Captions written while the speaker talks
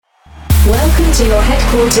Welcome to your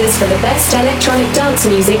headquarters for the best electronic dance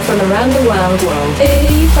music from around the world.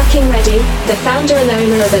 Are you fucking ready? The founder and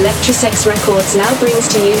owner of Electrosex Records now brings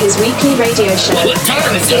to you his weekly radio show.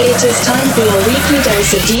 It is time for your weekly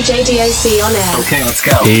dose of DJ DOC on air. Okay, let's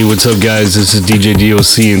go. Hey, what's up guys? This is DJ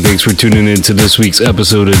DOC and thanks for tuning in to this week's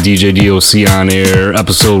episode of DJ DOC on air,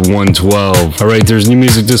 episode 112. Alright, there's new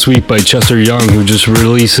music this week by Chester Young, who just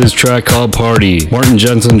released his track called Party. Martin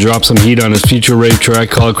Jensen dropped some heat on his future rave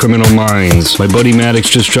track called Criminal Minds. My buddy Maddox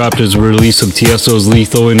just dropped his release of Tiesto's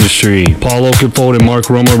Lethal Industry. Paul Oakenfold and Mark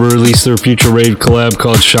Roma released their future rave collab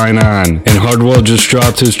called Shine On. And Hardwell just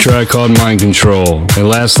dropped his track called Mind Control. And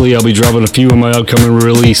lastly, I'll be dropping a few of my upcoming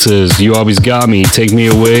releases. You Always Got Me, Take Me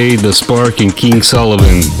Away, The Spark, and King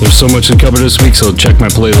Sullivan. There's so much to cover this week, so check my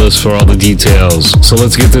playlist for all the details. So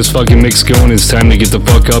let's get this fucking mix going. It's time to get the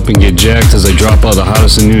fuck up and get jacked as I drop all the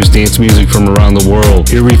hottest and newest dance music from around the world.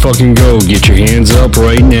 Here we fucking go. Get your hands up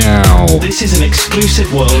right now. This is an exclusive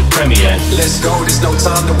world premiere. Let's go, there's no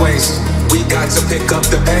time to waste. We got to pick up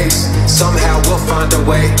the pace. Somehow we'll find a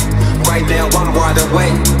way. Right now I'm wide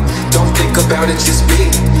awake. Don't think about it, just be.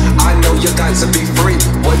 I know you got to be free.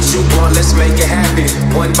 What you want, let's make it happen.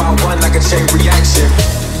 One by one, like a chain reaction.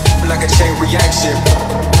 Like a chain reaction.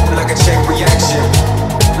 Like a chain reaction.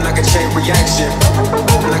 Like a chain reaction.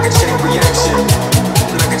 Like a chain reaction.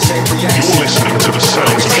 Like a chain reaction. You're listening to the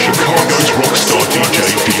sounds of Chicago's rockstar DJ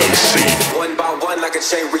DOC. One by one, like a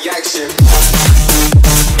chain reaction.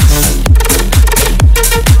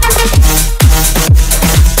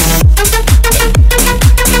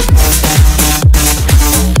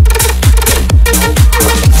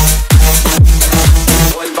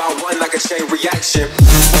 One by one, like a chain reaction.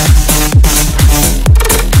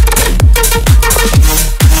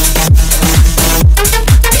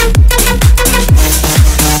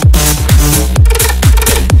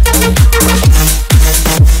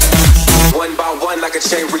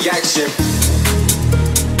 Chain reaction.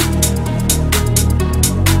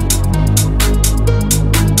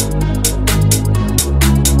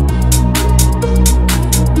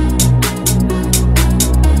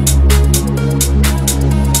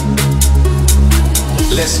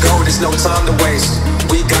 Let's go, there's no time to waste.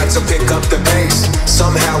 We got to pick up the pace.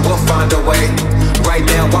 Somehow we'll find a way. Right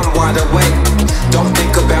now I'm wide awake. Don't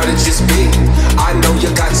think about it, just be. I know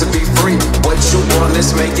you got to be free. What you want,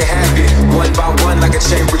 let's make it happen. One by one, like a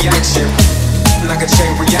chain reaction. Like a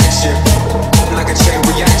chain reaction. Like a chain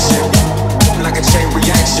reaction. Like a chain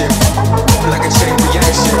reaction. Like a chain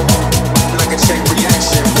reaction. Like a chain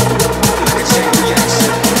reaction. Like a chain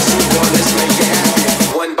reaction. What you want, let's make it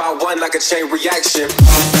happen. One by one, like a chain reaction.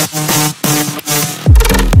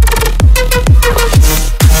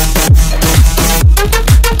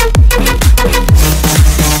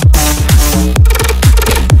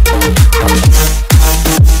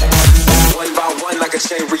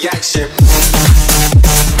 Chain reaction.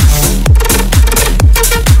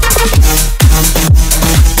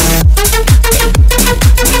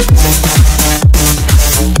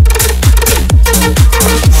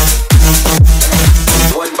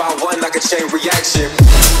 One by one, like a chain reaction.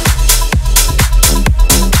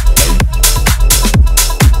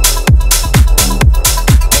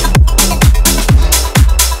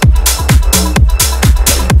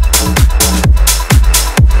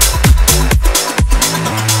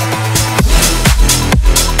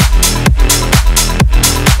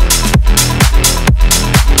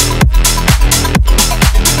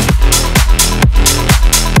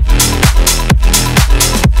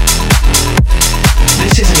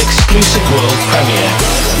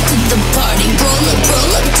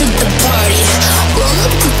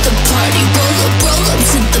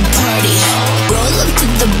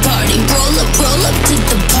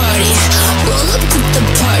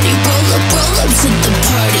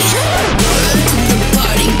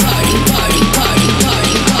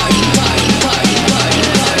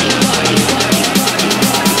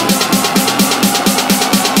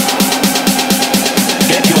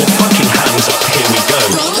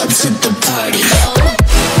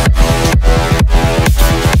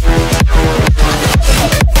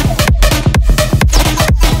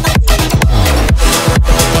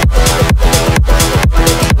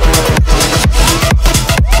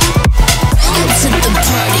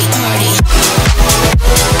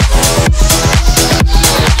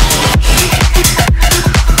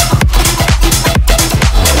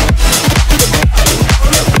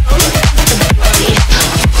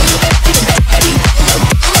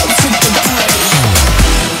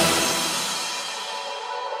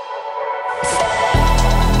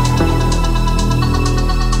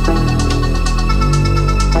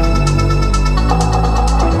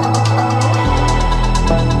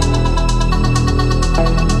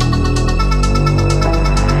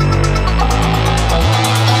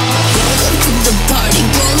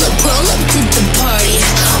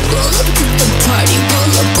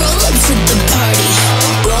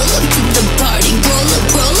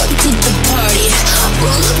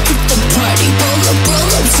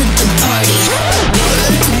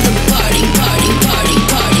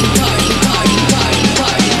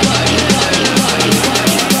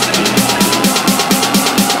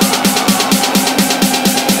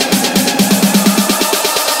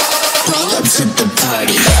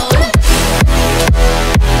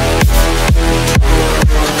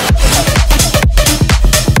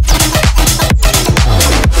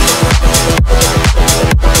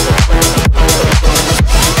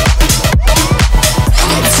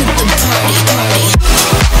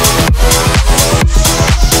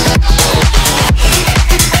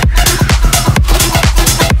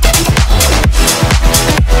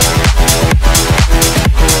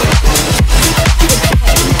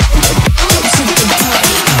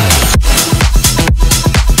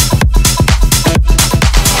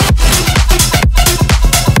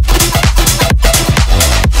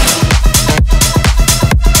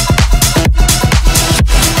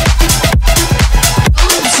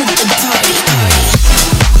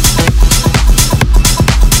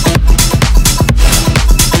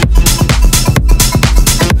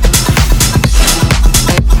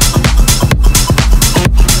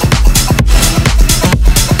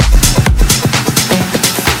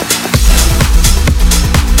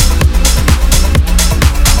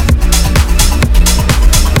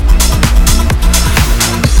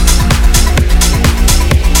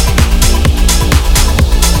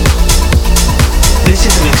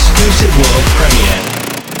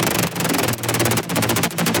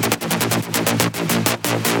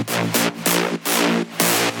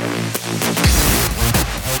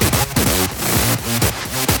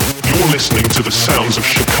 listening to the sounds of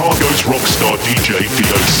Chicago's rockstar DJ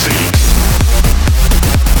DOC.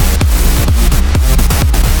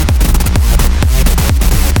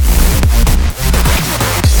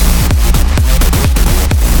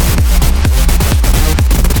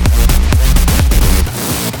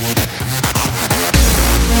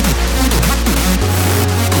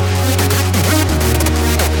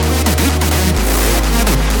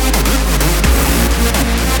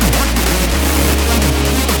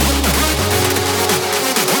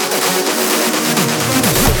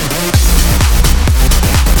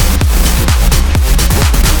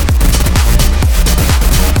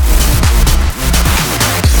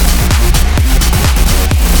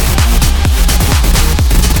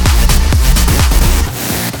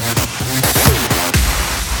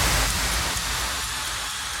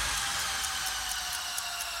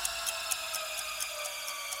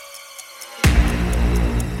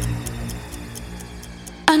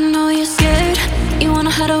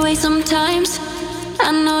 Sometimes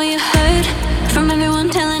I know you heard from everyone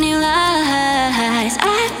telling you lies.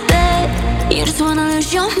 I bet you just wanna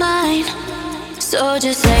lose your mind. So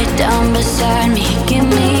just lay down beside me, give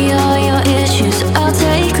me all your issues. I'll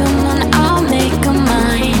take them and I'll make them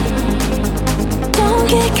mine. Don't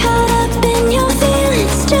get caught up in your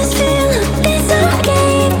feelings, just feel them. It's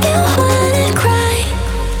okay if you wanna cry.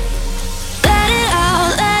 Let it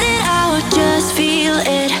out, just feel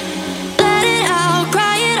it.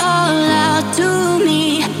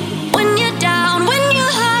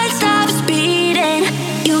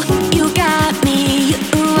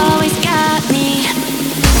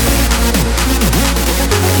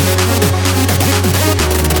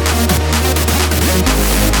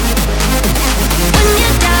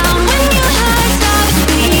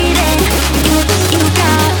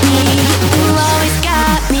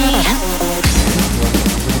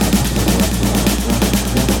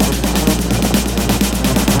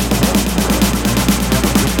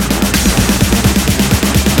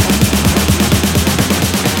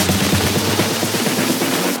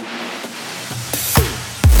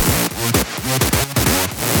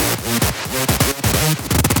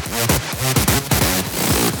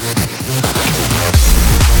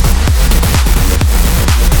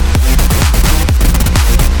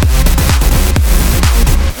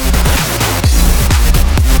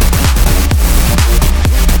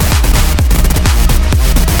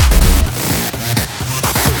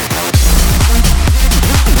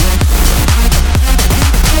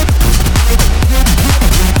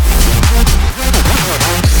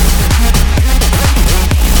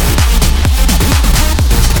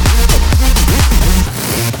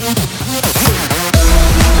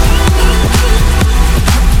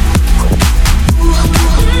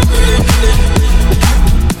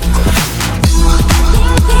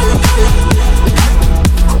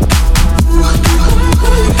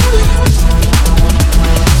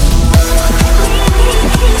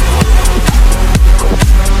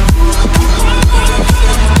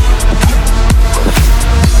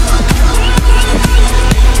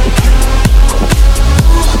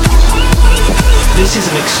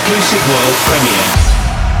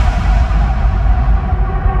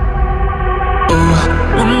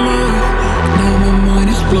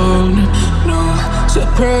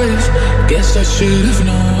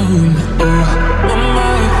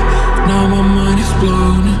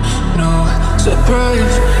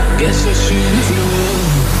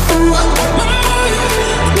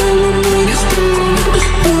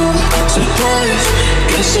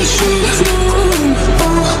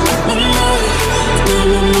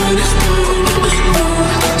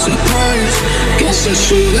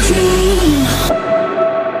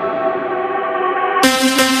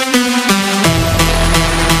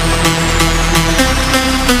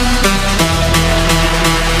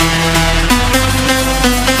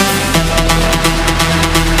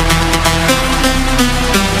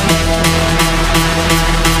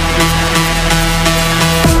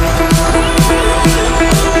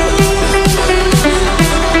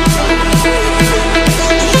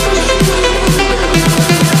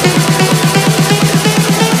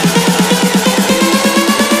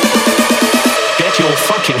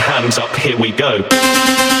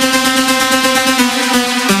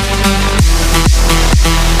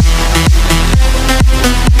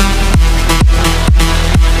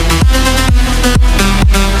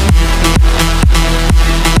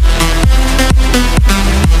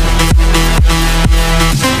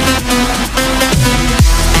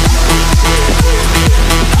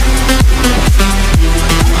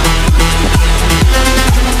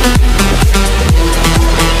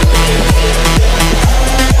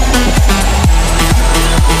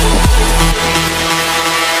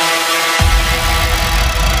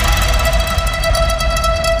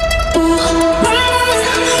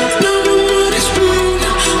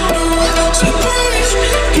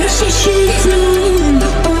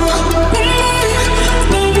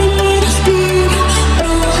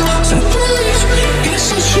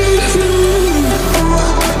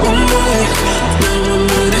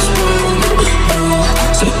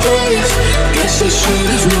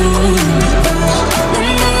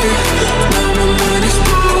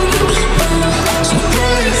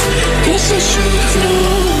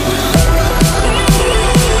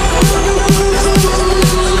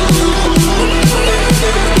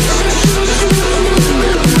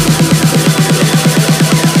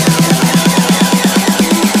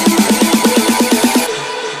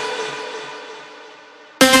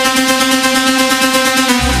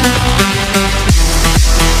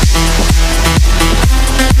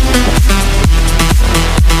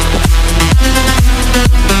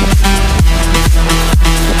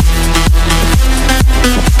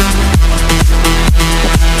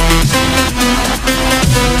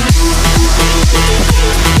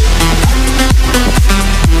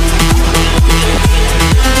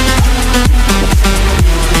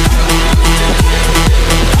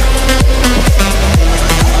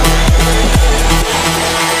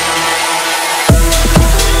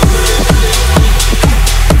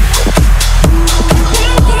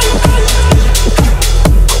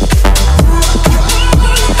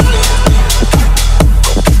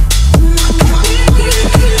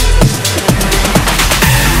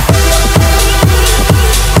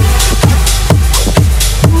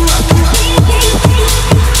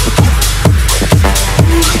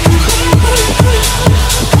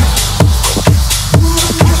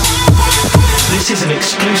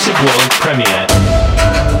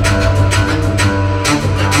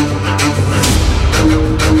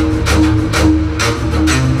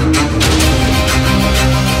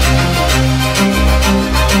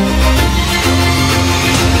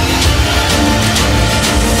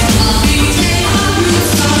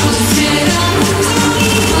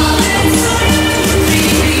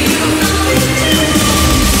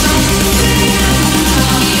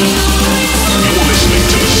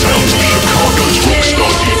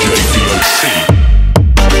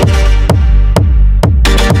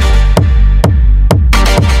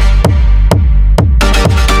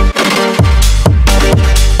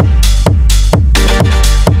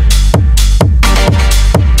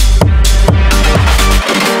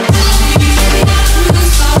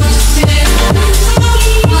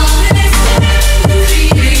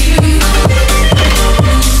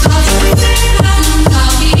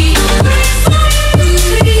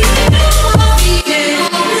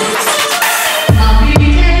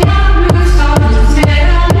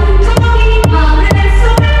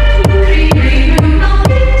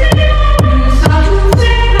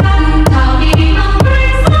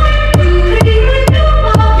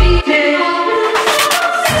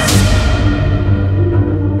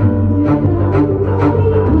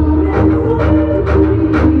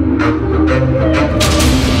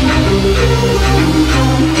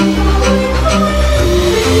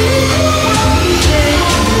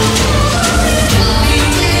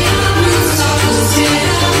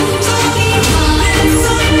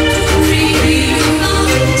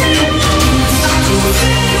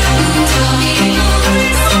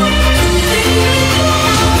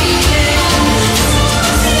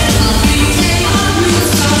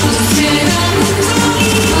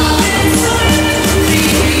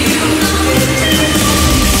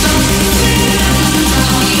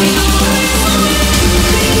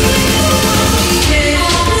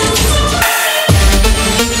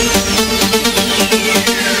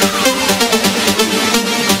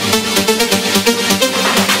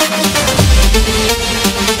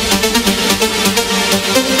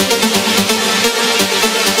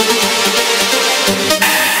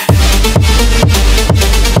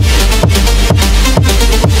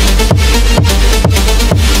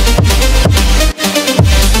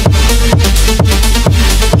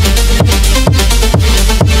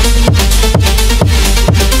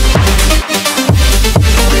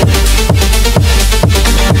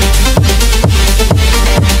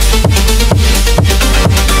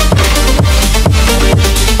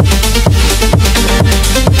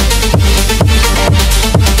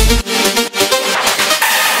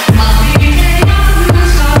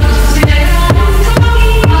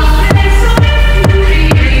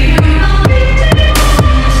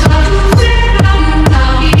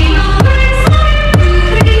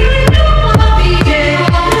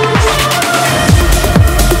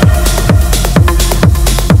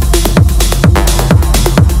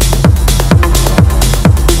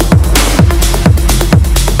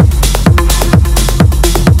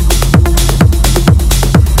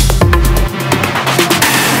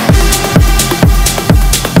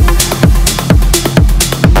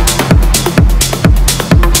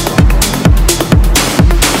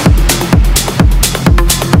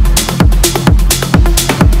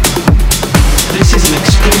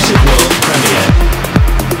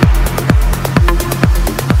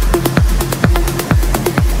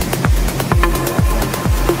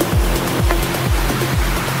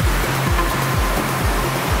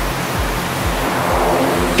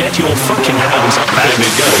 get your fucking hands up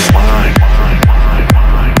and go.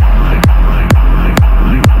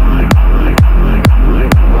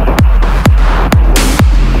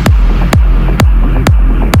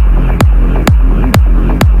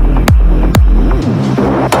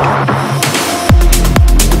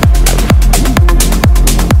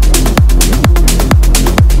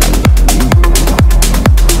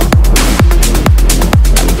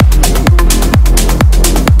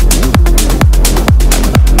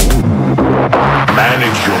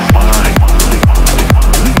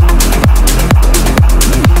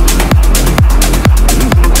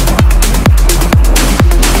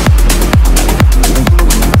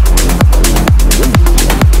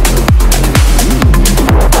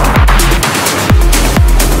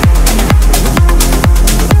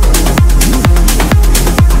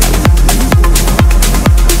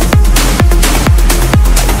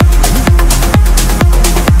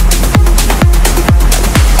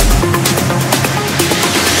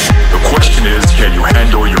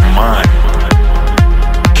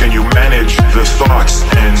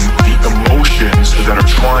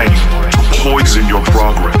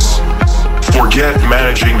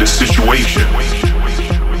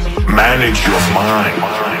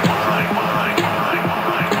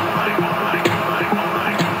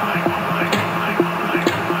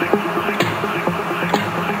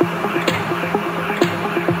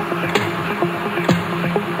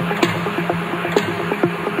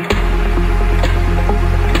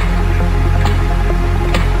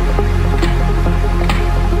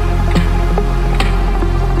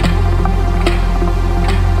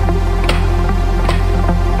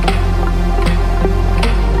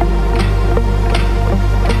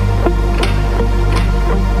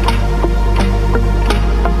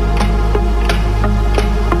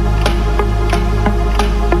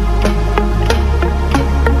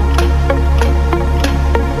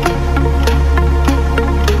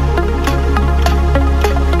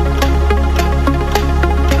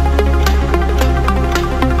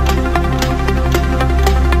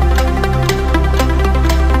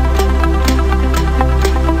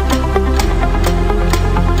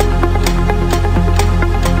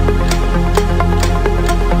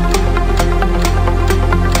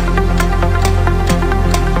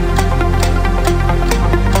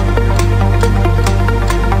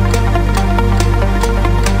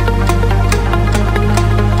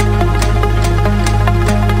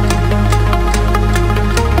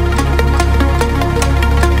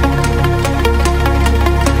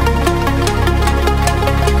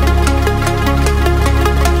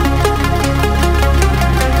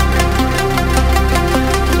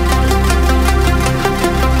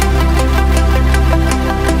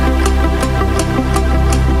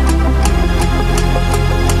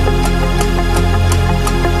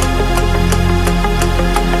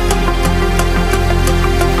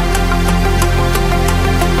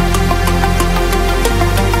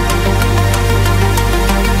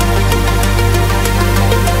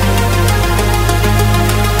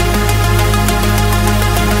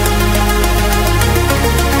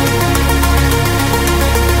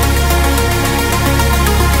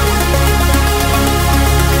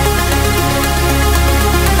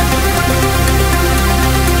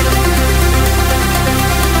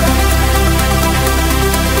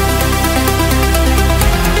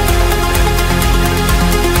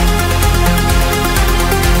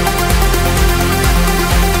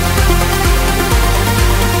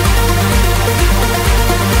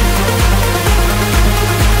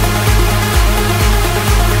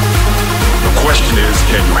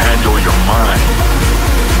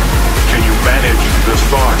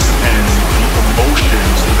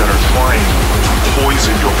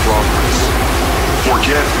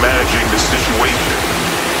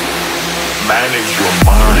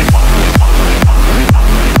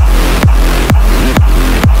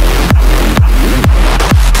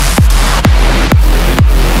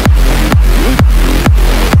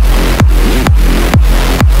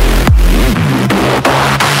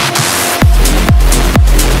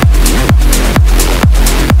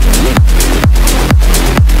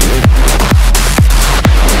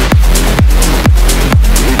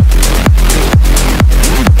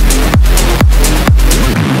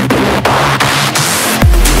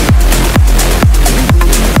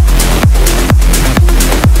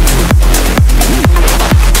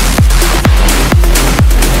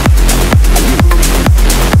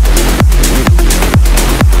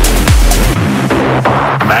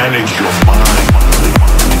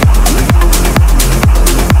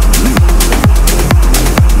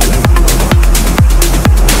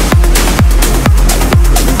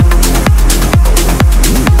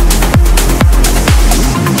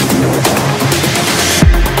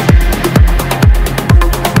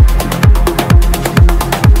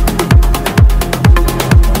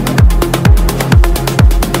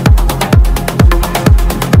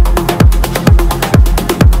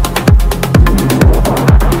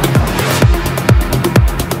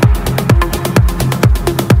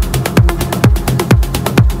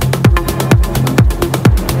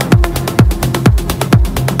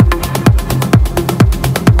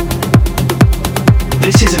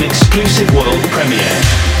 exclusive world premiere.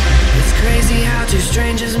 It's crazy how two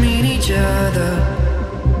strangers meet each other,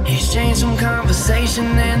 exchange some conversation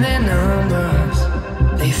and their numbers.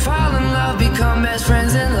 They fall in love, become best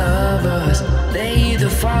friends and lovers. They either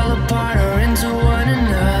fall apart or into one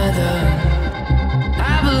another.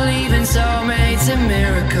 I believe in soulmates and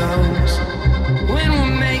miracles. When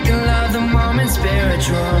we're making love, the moment's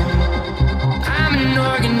spiritual. I'm an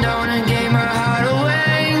organ donor, gave my heart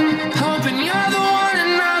away, hoping you're the one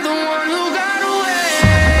and not the one who got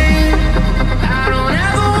away. I don't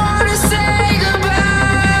ever wanna say goodbye,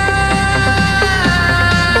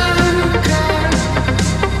 'cause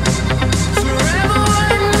forever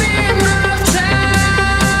wouldn't be enough time.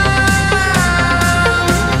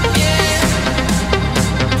 Yeah,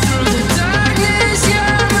 through the darkness,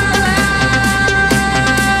 you're my light.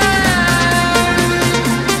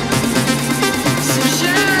 So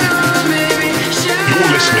shine on, baby, shine.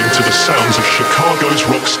 You're listening to the sounds of Chicago's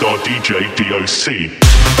rockstar DJ DOC.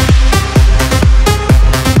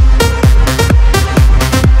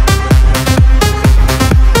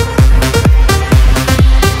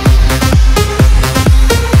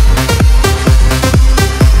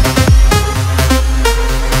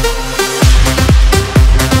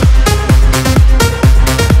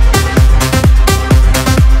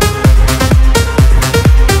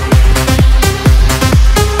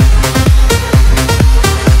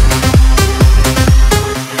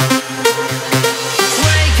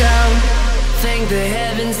 Wake up, thank the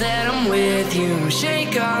heavens that I'm with you.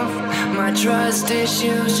 Shake off my trust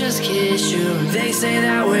issues, just kiss you. They say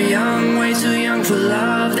that we're young, way too young for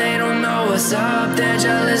love. They don't know what's up, they're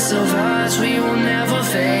jealous of us. We will never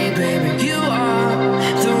fade, baby. You are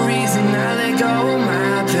the reason I let go of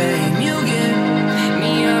my pain. You give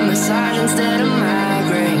me a massage instead of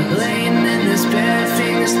migraine. Laying in this bed,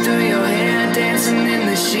 fingers through your hair, dancing in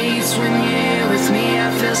the sheets. When you're here with me, I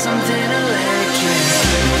feel something electric.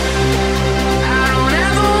 I don't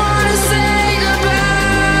ever wanna say goodbye,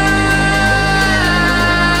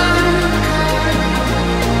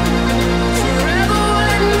 'cause forever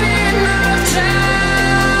wouldn't be enough time.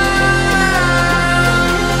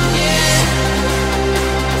 Yeah.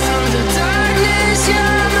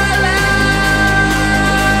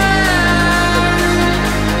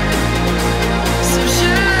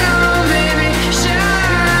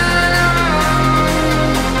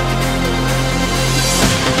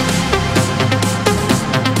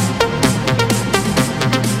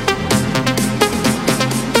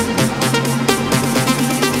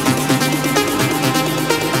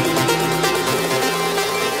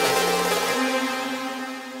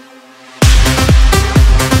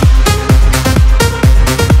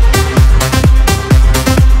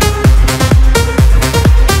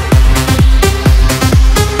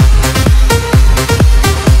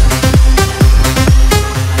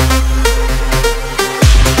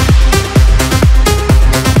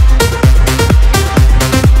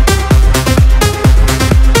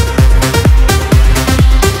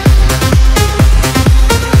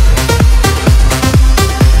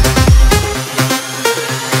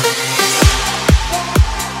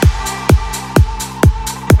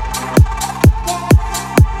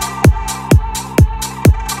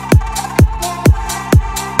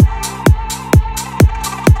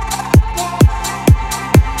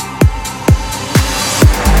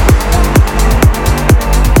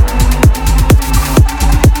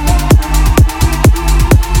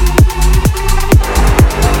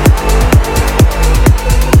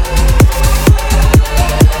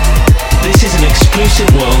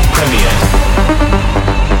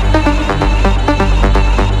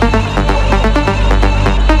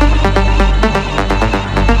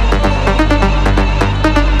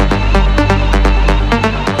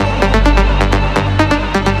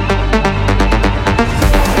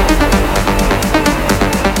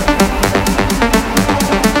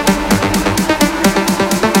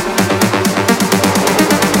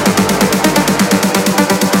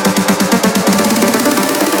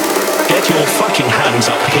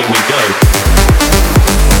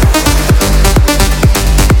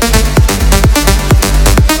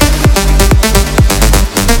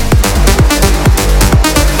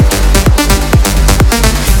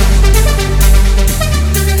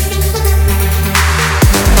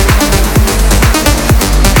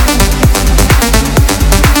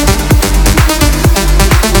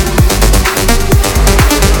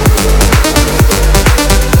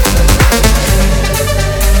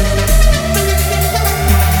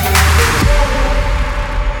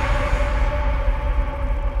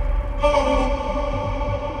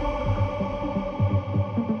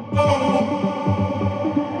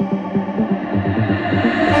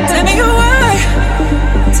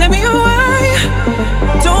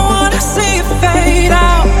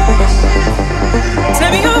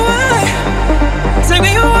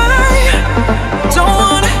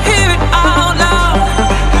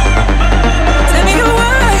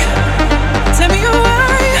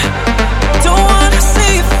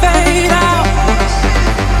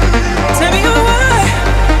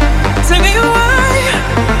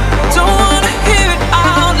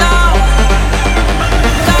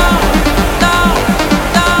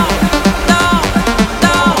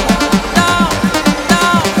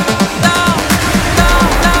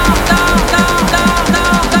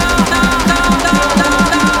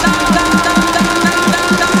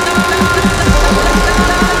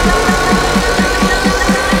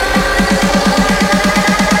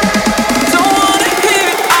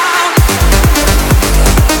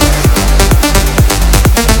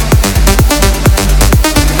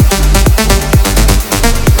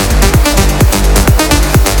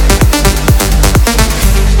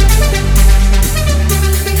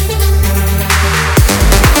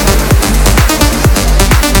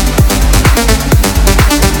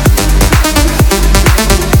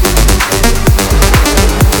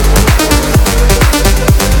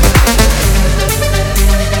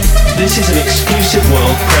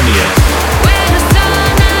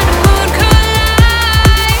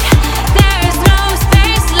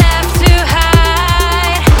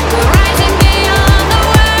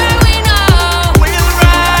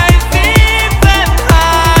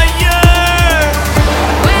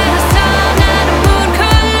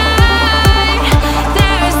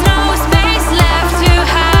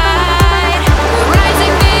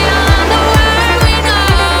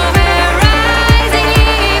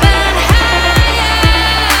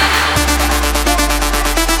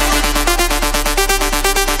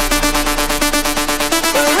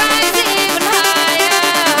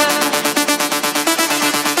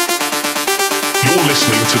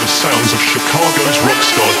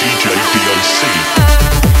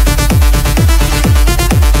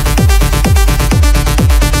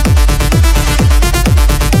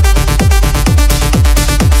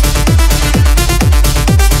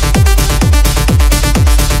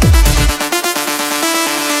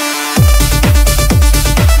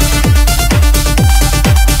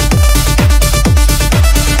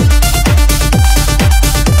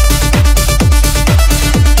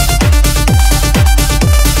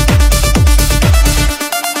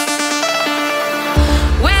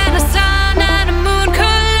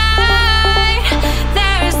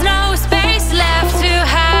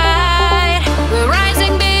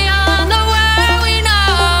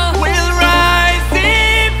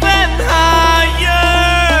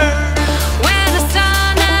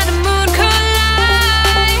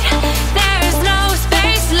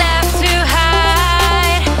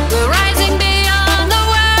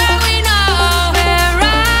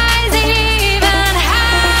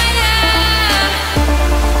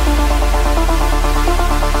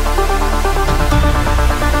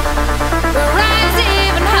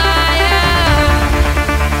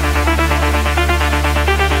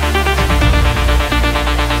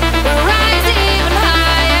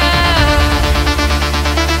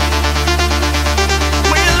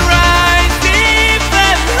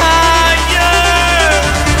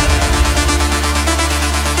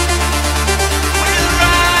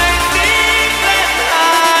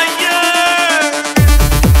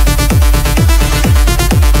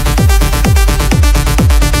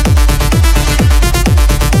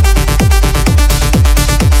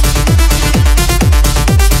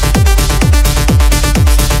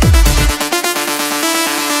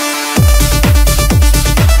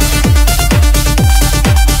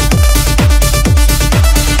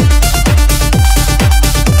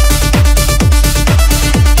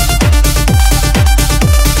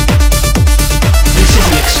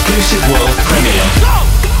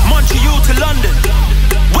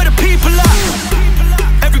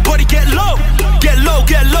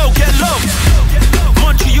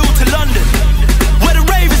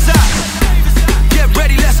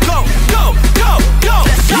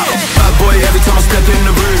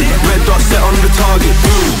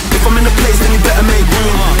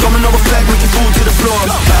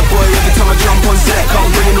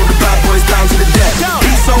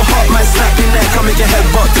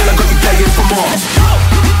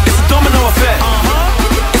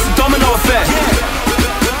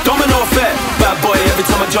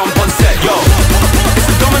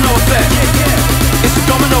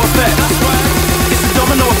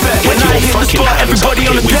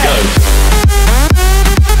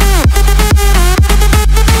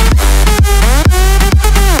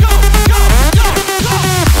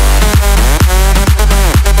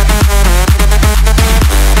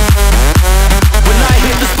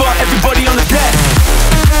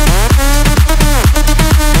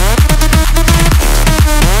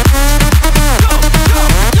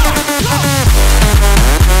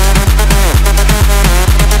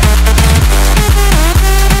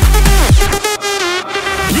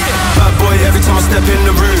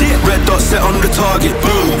 set on the target,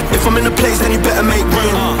 boom. If I'm in a place, then you better make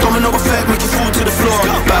room. Domino effect, make you fall to the floor.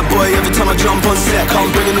 Bad boy, every time I jump on set, I'm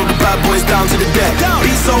bringing all the bad boys down to the deck.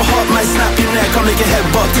 Beat so hot, might snap your neck. I'll make your head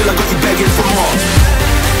buck till I got you begging for more.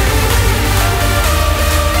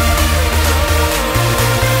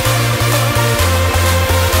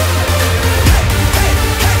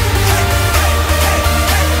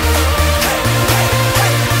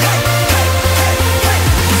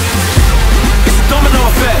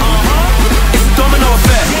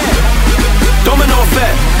 Domino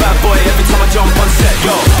effect, bad boy, every time I jump on set,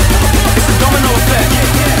 yo. It's a domino effect,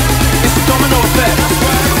 it's a domino effect,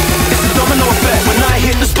 it's a domino effect. When I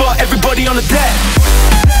hit the spot, everybody on the deck.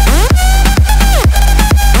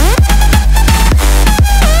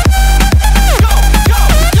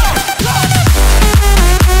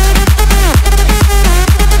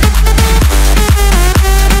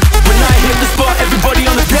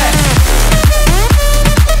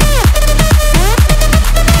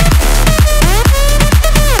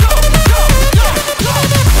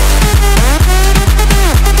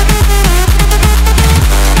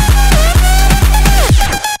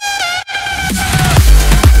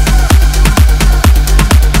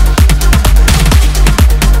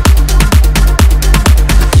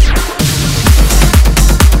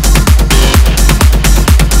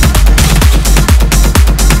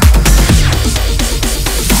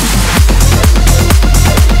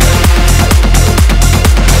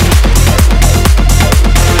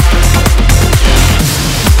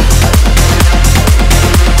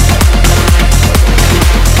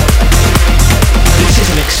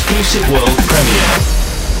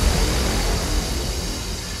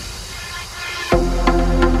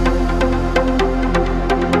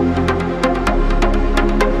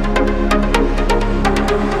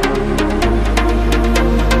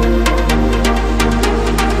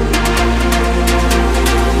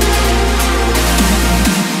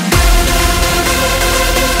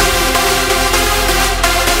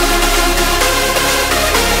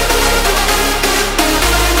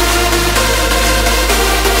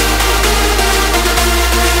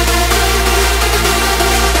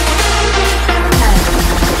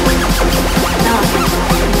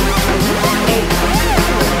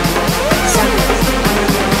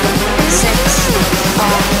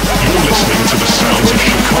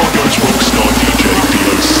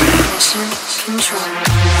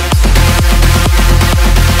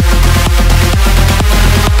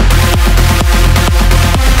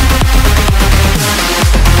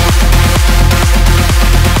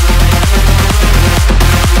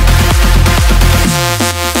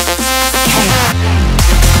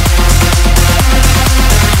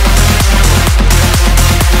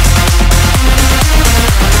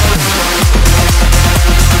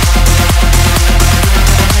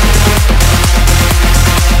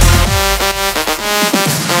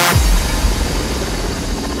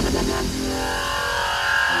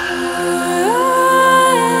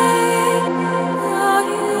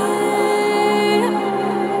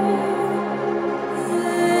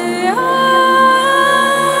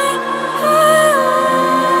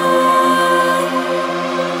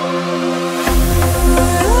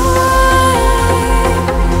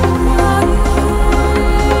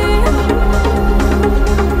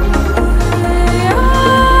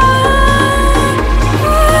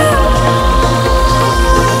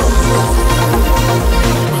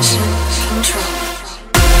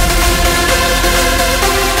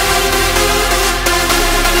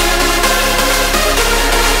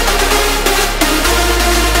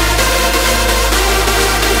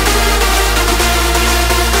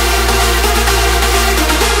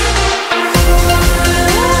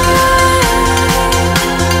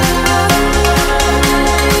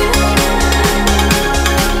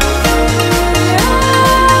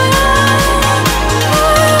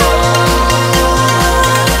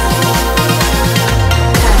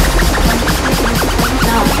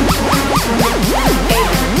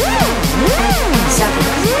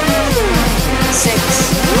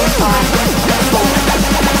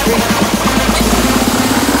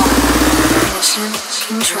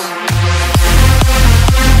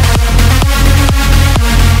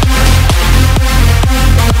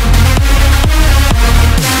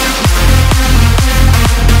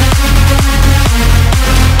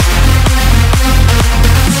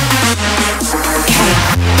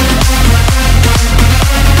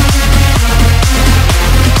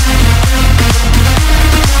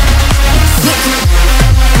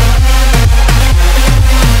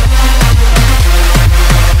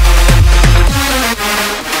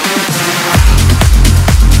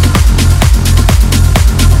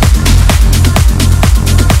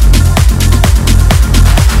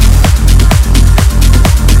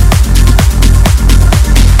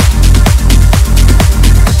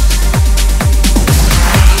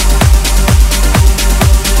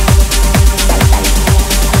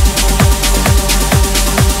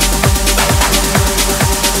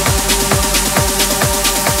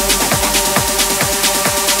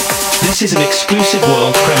 This is an exclusive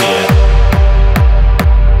world premiere.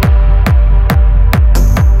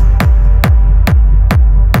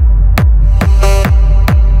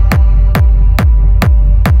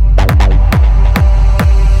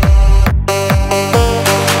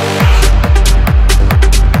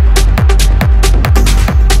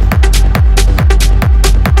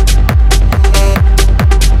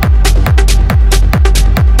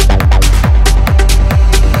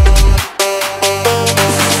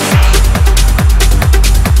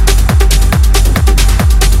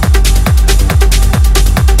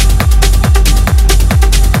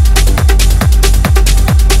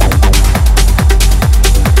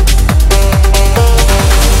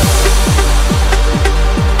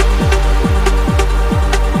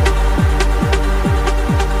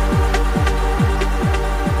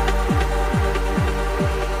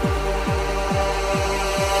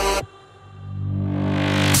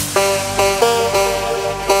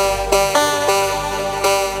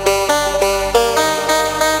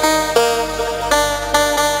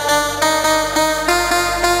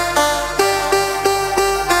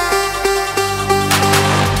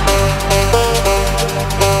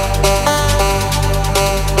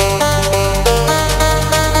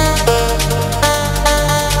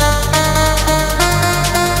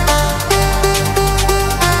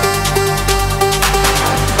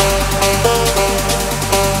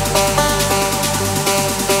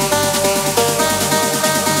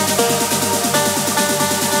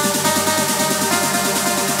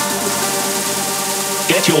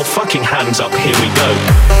 Get your fucking hands up, here we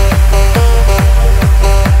go.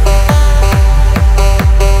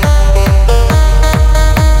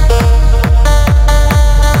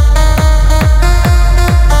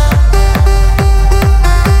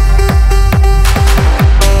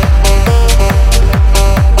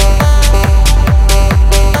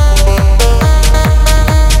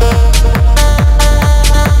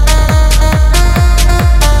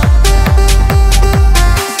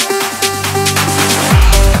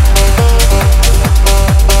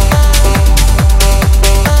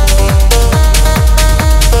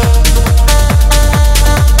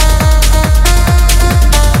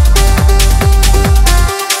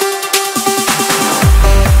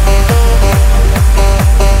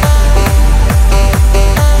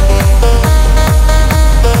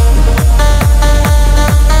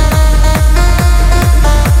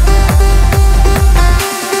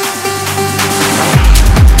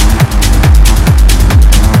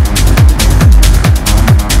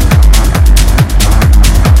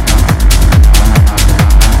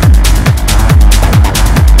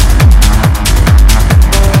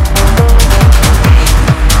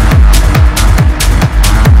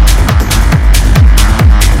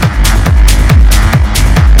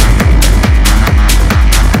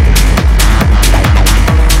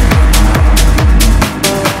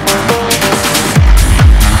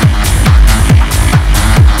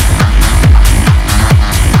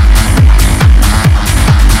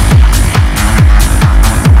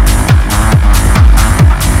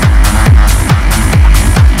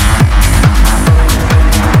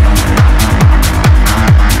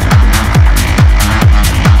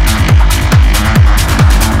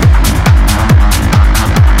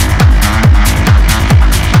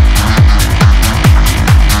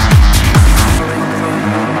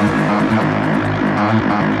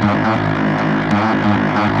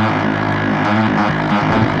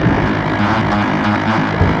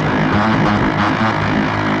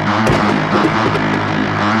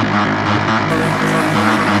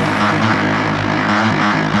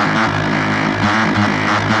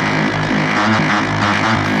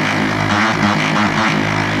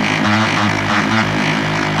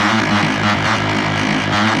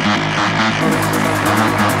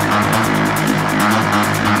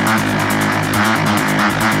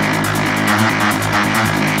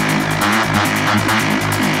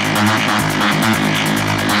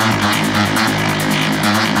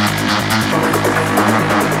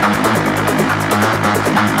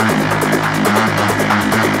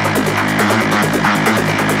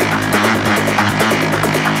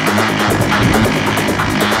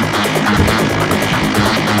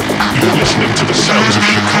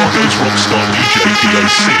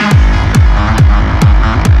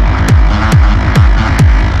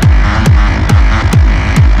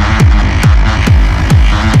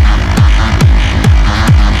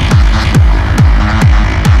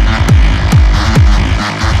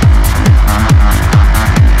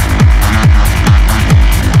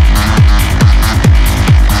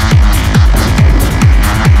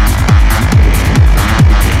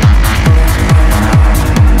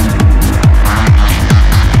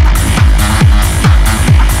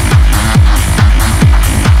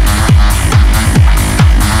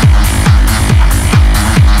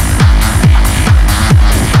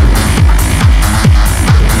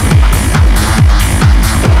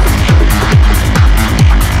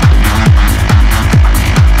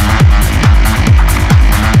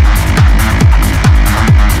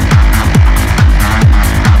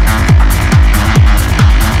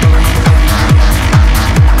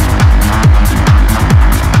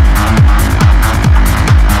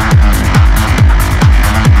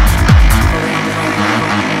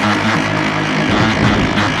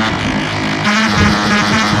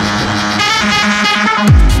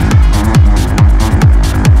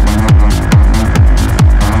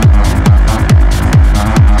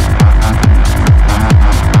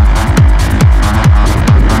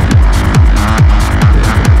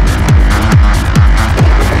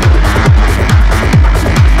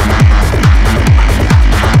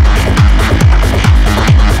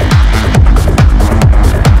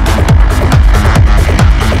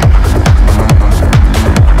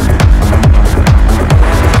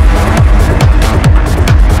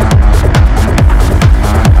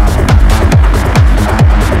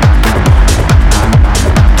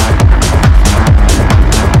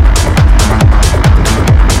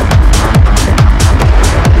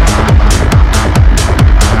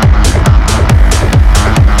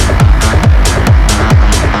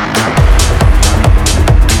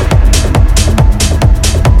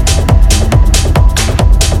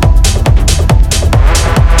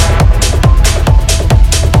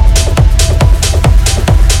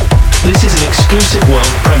 exclusive world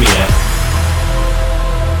premiere.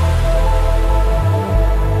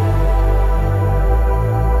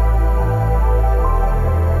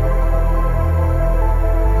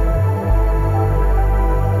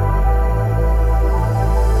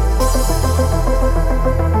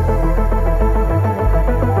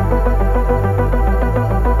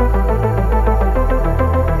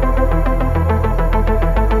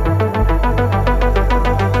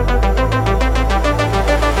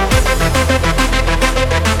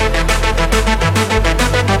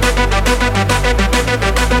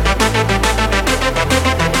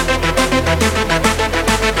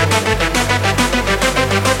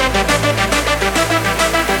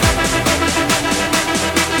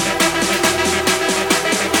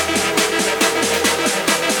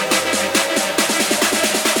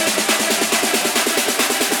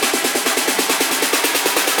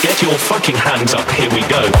 Get your fucking hands up, here we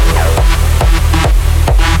go.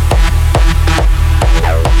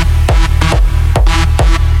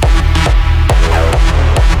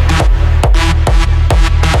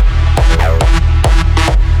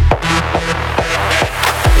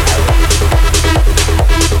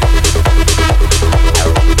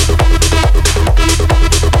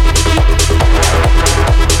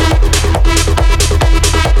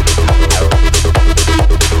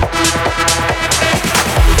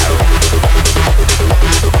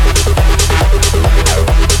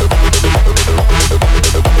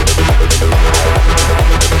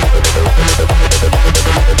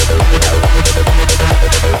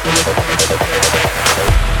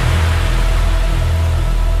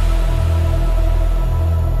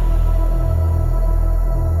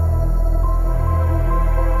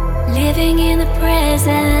 Living in the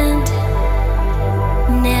present,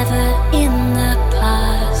 never in the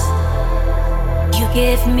past. You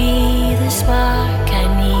give me the spark I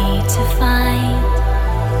need to find.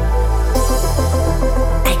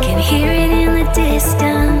 I can hear it in the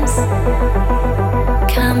distance,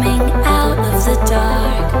 coming out of the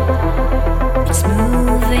dark. It's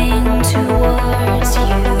moving towards you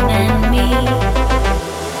and me.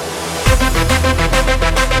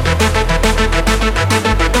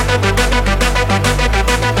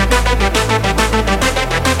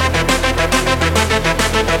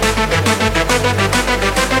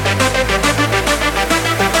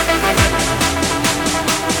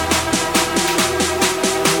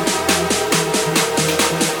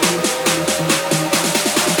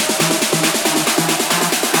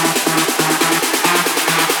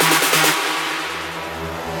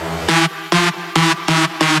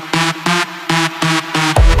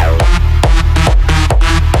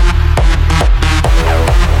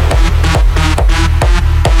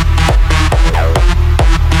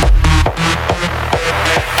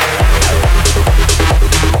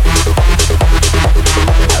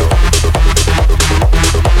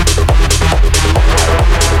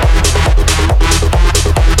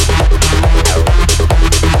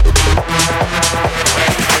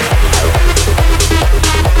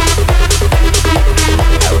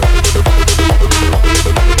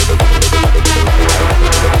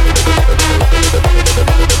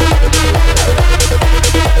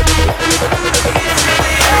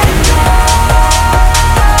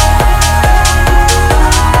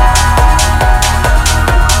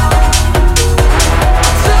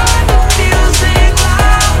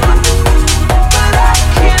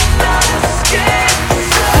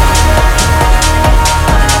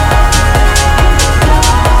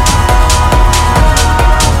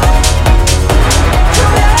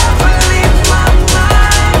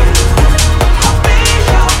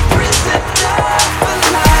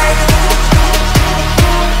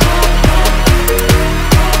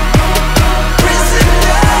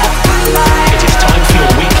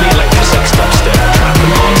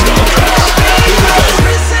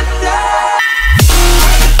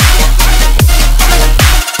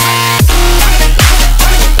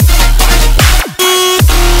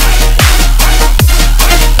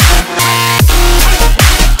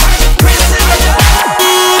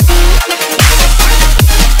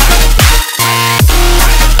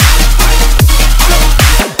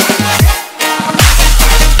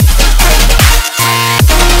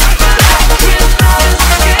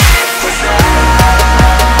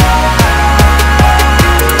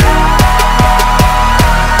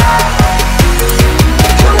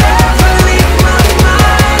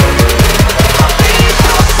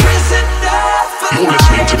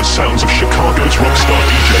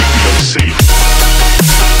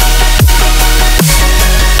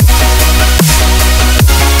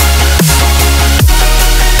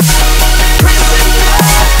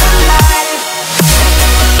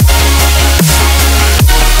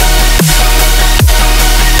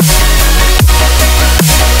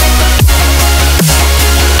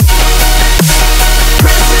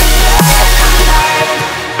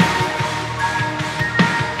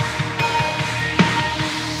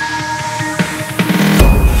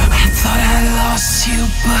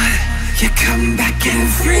 You come back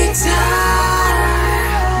every time,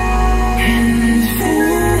 and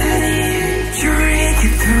you're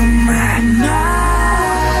breaking through my mind,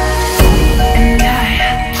 and I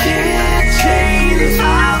can't change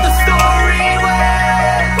how the story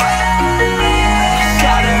went.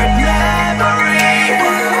 Shattered memory,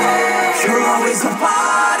 you're always a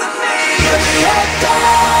part of me.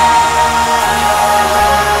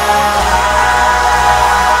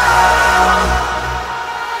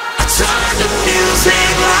 Turn the music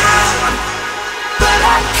loud, but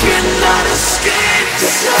I cannot escape the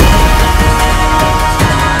sound.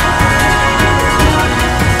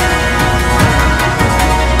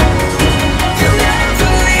 You'll never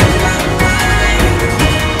leave my mind.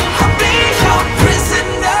 I'll be your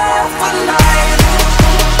prisoner for life.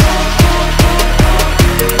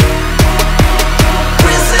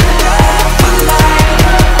 Prisoner for life.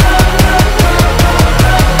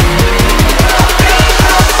 I'll be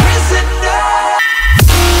your prisoner.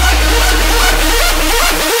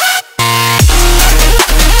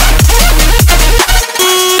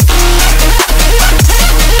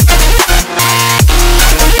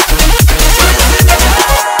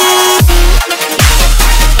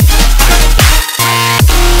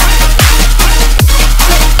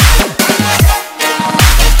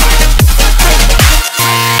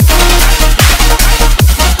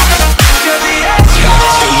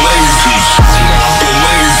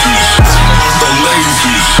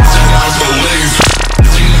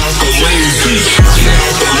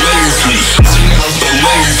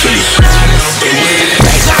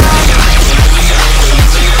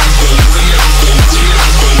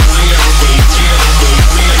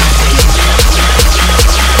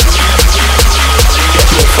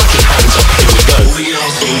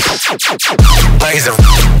 Blazing,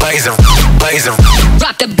 blazing, blazing.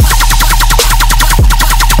 Drop the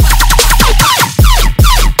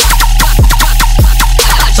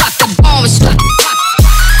bombs. Drop the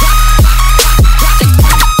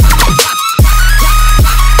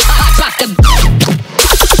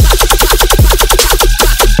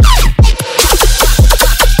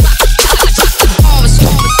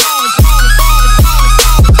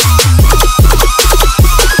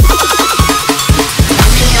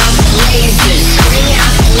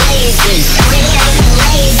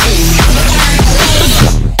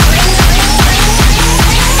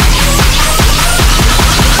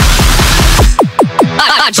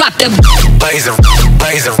drop the blazing,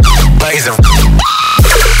 blazing, blazing.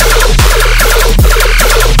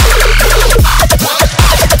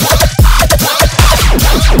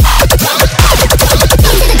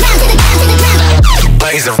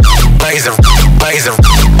 Blazing, blazing, blazing.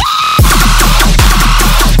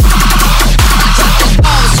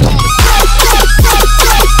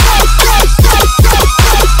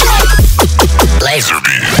 Laser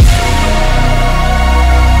beam.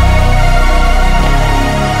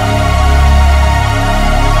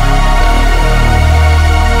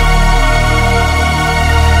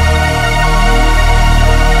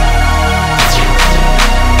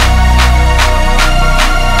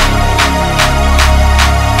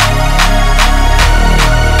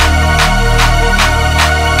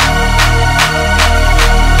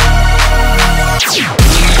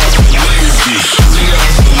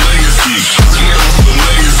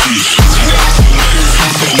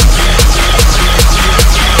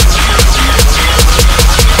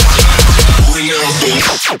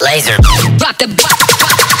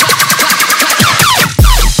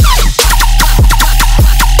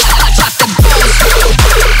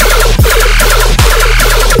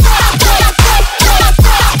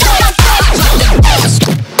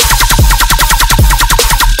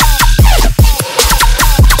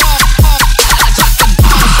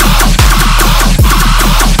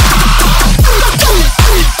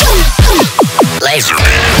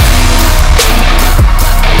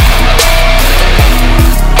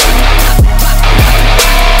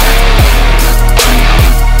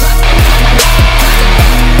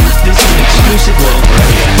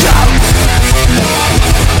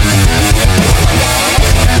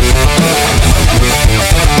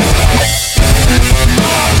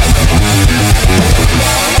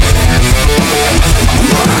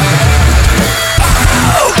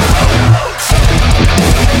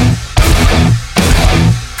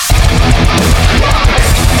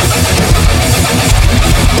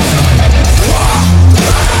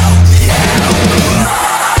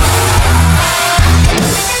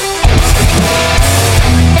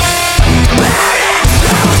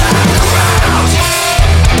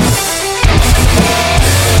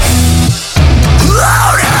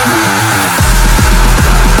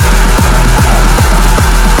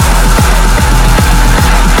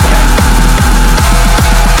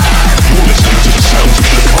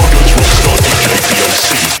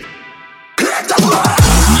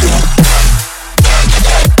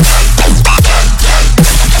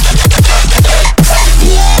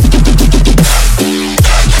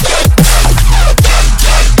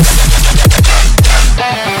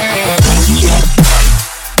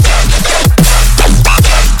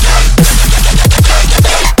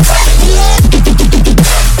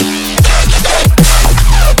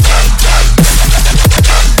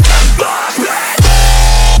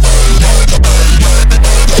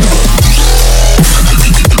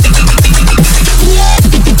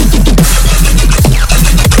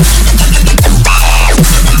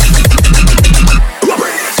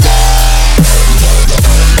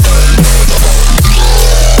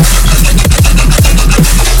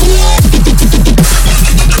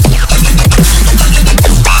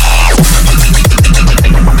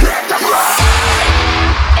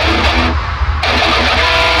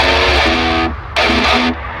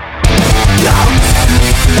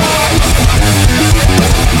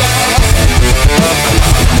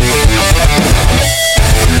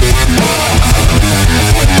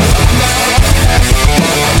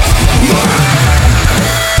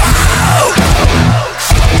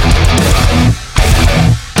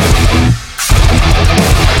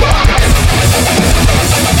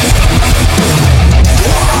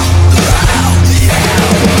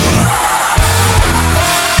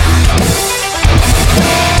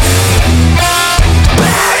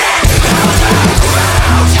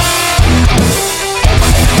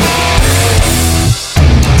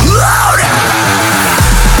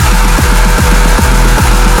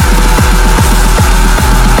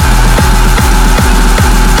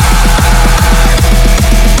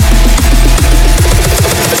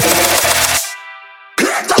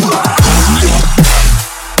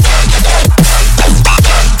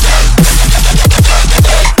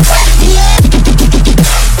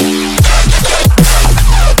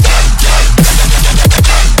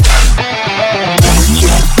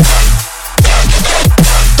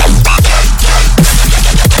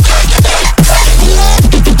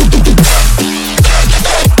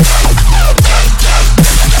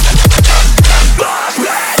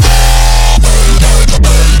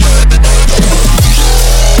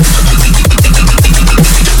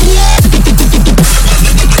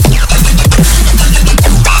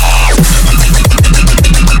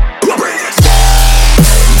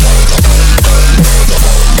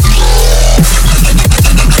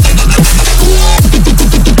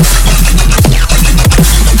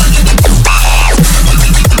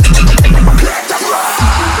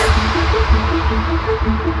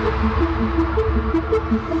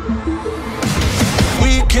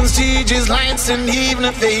 nights and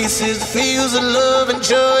evening faces, feels of love and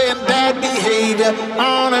joy and bad behavior.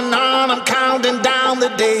 On and on, I'm counting down the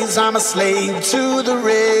days. I'm a slave to the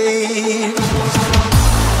rave.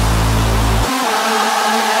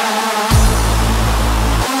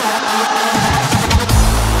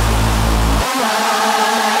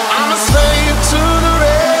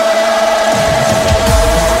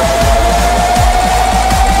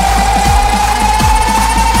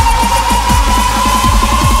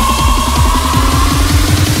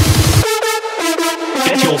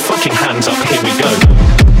 Fucking hands up, here we go.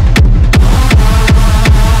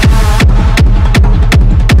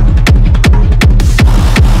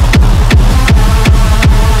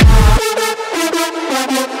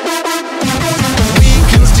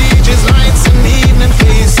 Weekends, DJs, nights and evening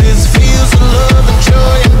faces, feels of love and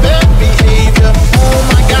joy and bad behavior. Oh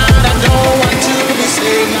my God, I don't want to be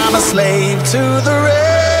saved. I'm a slave to the rave.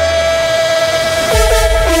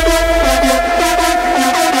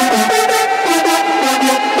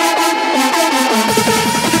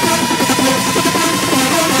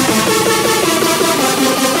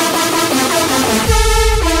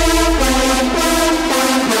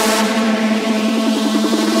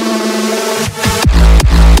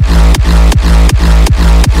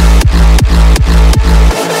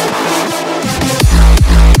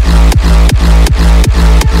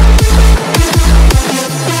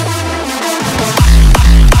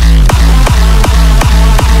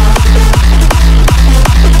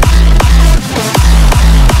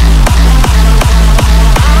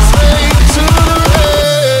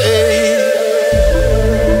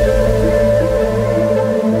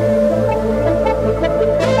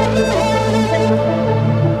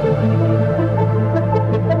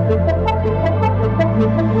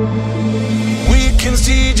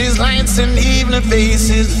 And evening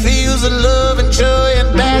faces, feels of love and joy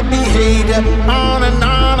and bad behavior. On and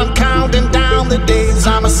on, I'm counting down the days.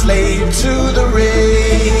 I'm a slave to the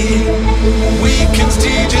rave. Weekends,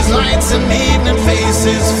 DJs, lights and evening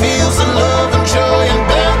faces, feels of love and joy